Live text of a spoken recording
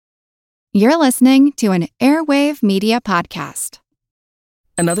You're listening to an Airwave Media Podcast.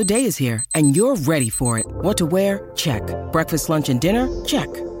 Another day is here, and you're ready for it. What to wear? Check. Breakfast, lunch, and dinner? Check.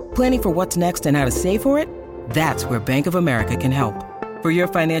 Planning for what's next and how to save for it? That's where Bank of America can help. For your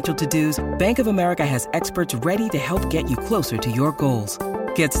financial to-dos, Bank of America has experts ready to help get you closer to your goals.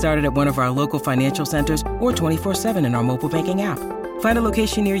 Get started at one of our local financial centers or 24/7 in our mobile banking app. Find a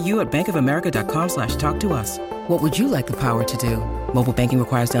location near you at bankofamerica.com/talktous. What would you like the power to do? Mobile banking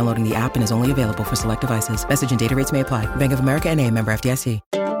requires downloading the app and is only available for select devices. Message and data rates may apply. Bank of America N.A., member FDIC.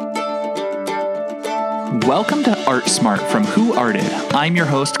 Welcome to Art Smart from Who Arted. I'm your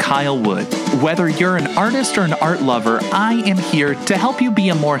host, Kyle Wood. Whether you're an artist or an art lover, I am here to help you be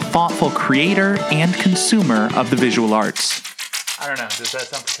a more thoughtful creator and consumer of the visual arts. I don't know, does that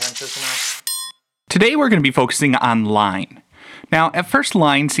sound pretentious enough? Today we're going to be focusing on line. Now, at first,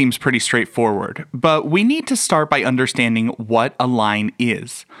 line seems pretty straightforward, but we need to start by understanding what a line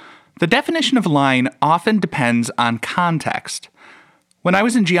is. The definition of a line often depends on context. When I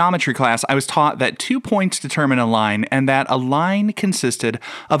was in geometry class, I was taught that 2 points determine a line, and that a line consisted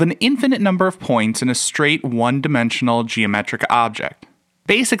of an infinite number of points in a straight one-dimensional geometric object.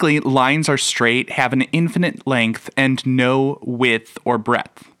 Basically, lines are straight, have an infinite length, and no width or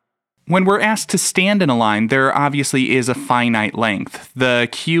breadth. When we're asked to stand in a line, there obviously is a finite length. The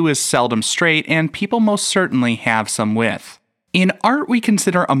cue is seldom straight, and people most certainly have some width. In art, we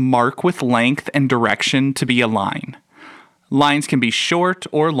consider a mark with length and direction to be a line. Lines can be short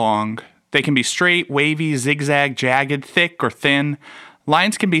or long. They can be straight, wavy, zigzag, jagged, thick, or thin.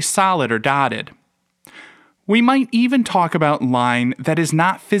 Lines can be solid or dotted. We might even talk about line that is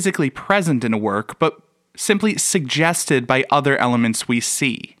not physically present in a work, but simply suggested by other elements we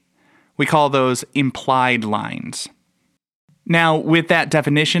see. We call those implied lines. Now, with that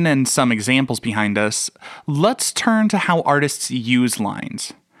definition and some examples behind us, let's turn to how artists use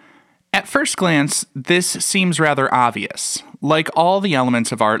lines. At first glance, this seems rather obvious. Like all the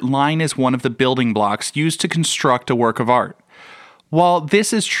elements of art, line is one of the building blocks used to construct a work of art. While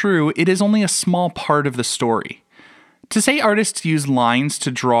this is true, it is only a small part of the story. To say artists use lines to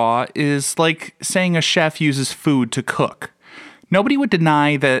draw is like saying a chef uses food to cook. Nobody would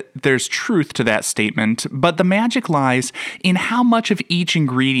deny that there's truth to that statement, but the magic lies in how much of each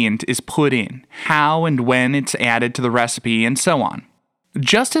ingredient is put in, how and when it's added to the recipe, and so on.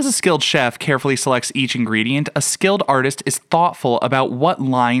 Just as a skilled chef carefully selects each ingredient, a skilled artist is thoughtful about what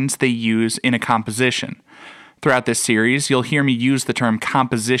lines they use in a composition. Throughout this series, you'll hear me use the term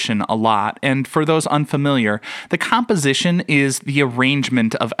composition a lot, and for those unfamiliar, the composition is the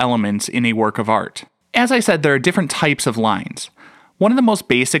arrangement of elements in a work of art. As I said, there are different types of lines. One of the most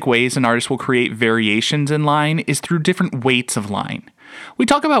basic ways an artist will create variations in line is through different weights of line. We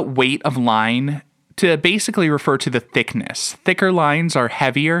talk about weight of line to basically refer to the thickness. Thicker lines are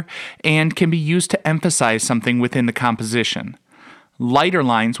heavier and can be used to emphasize something within the composition. Lighter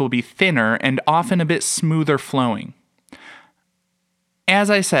lines will be thinner and often a bit smoother flowing. As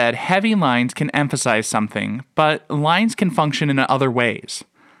I said, heavy lines can emphasize something, but lines can function in other ways.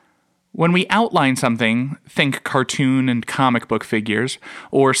 When we outline something, think cartoon and comic book figures,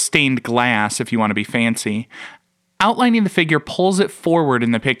 or stained glass if you want to be fancy, outlining the figure pulls it forward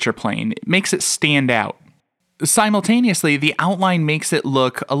in the picture plane. It makes it stand out. Simultaneously, the outline makes it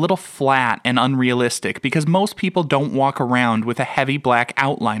look a little flat and unrealistic because most people don't walk around with a heavy black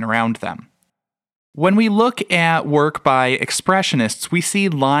outline around them. When we look at work by expressionists, we see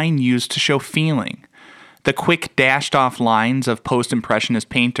line used to show feeling. The quick, dashed-off lines of post-impressionist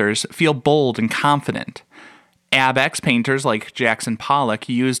painters feel bold and confident. Ab-X painters like Jackson Pollock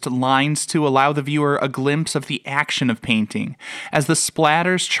used lines to allow the viewer a glimpse of the action of painting, as the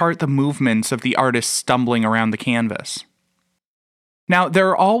splatters chart the movements of the artist stumbling around the canvas. Now, there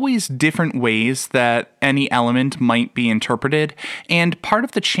are always different ways that any element might be interpreted, and part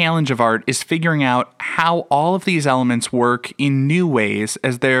of the challenge of art is figuring out how all of these elements work in new ways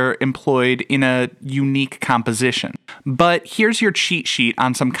as they're employed in a unique composition. But here's your cheat sheet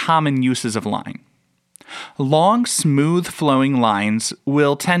on some common uses of line. Long, smooth flowing lines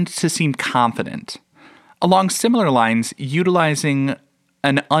will tend to seem confident. Along similar lines, utilizing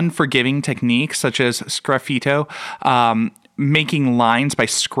an unforgiving technique such as sgraffito, making lines by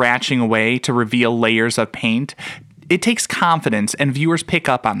scratching away to reveal layers of paint, it takes confidence, and viewers pick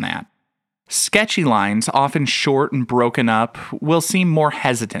up on that. Sketchy lines, often short and broken up, will seem more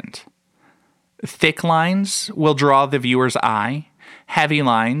hesitant. Thick lines will draw the viewer's eye. Heavy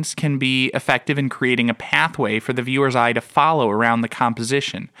lines can be effective in creating a pathway for the viewer's eye to follow around the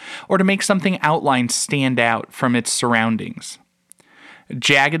composition, or to make something outlined stand out from its surroundings.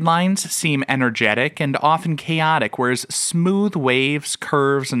 Jagged lines seem energetic and often chaotic, whereas smooth waves,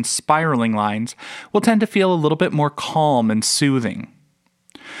 curves, and spiraling lines will tend to feel a little bit more calm and soothing.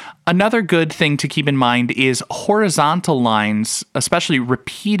 Another good thing to keep in mind is horizontal lines, especially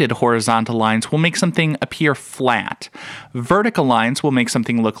repeated horizontal lines, will make something appear flat. Vertical lines will make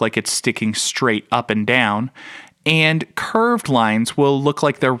something look like it's sticking straight up and down, and curved lines will look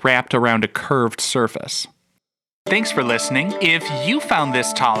like they're wrapped around a curved surface. Thanks for listening. If you found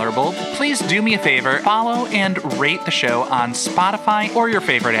this tolerable, please do me a favor, follow and rate the show on Spotify or your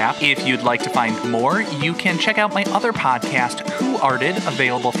favorite app. If you'd like to find more, you can check out my other podcast, Who Arted,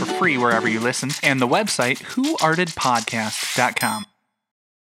 available for free wherever you listen, and the website whoartedpodcast.com.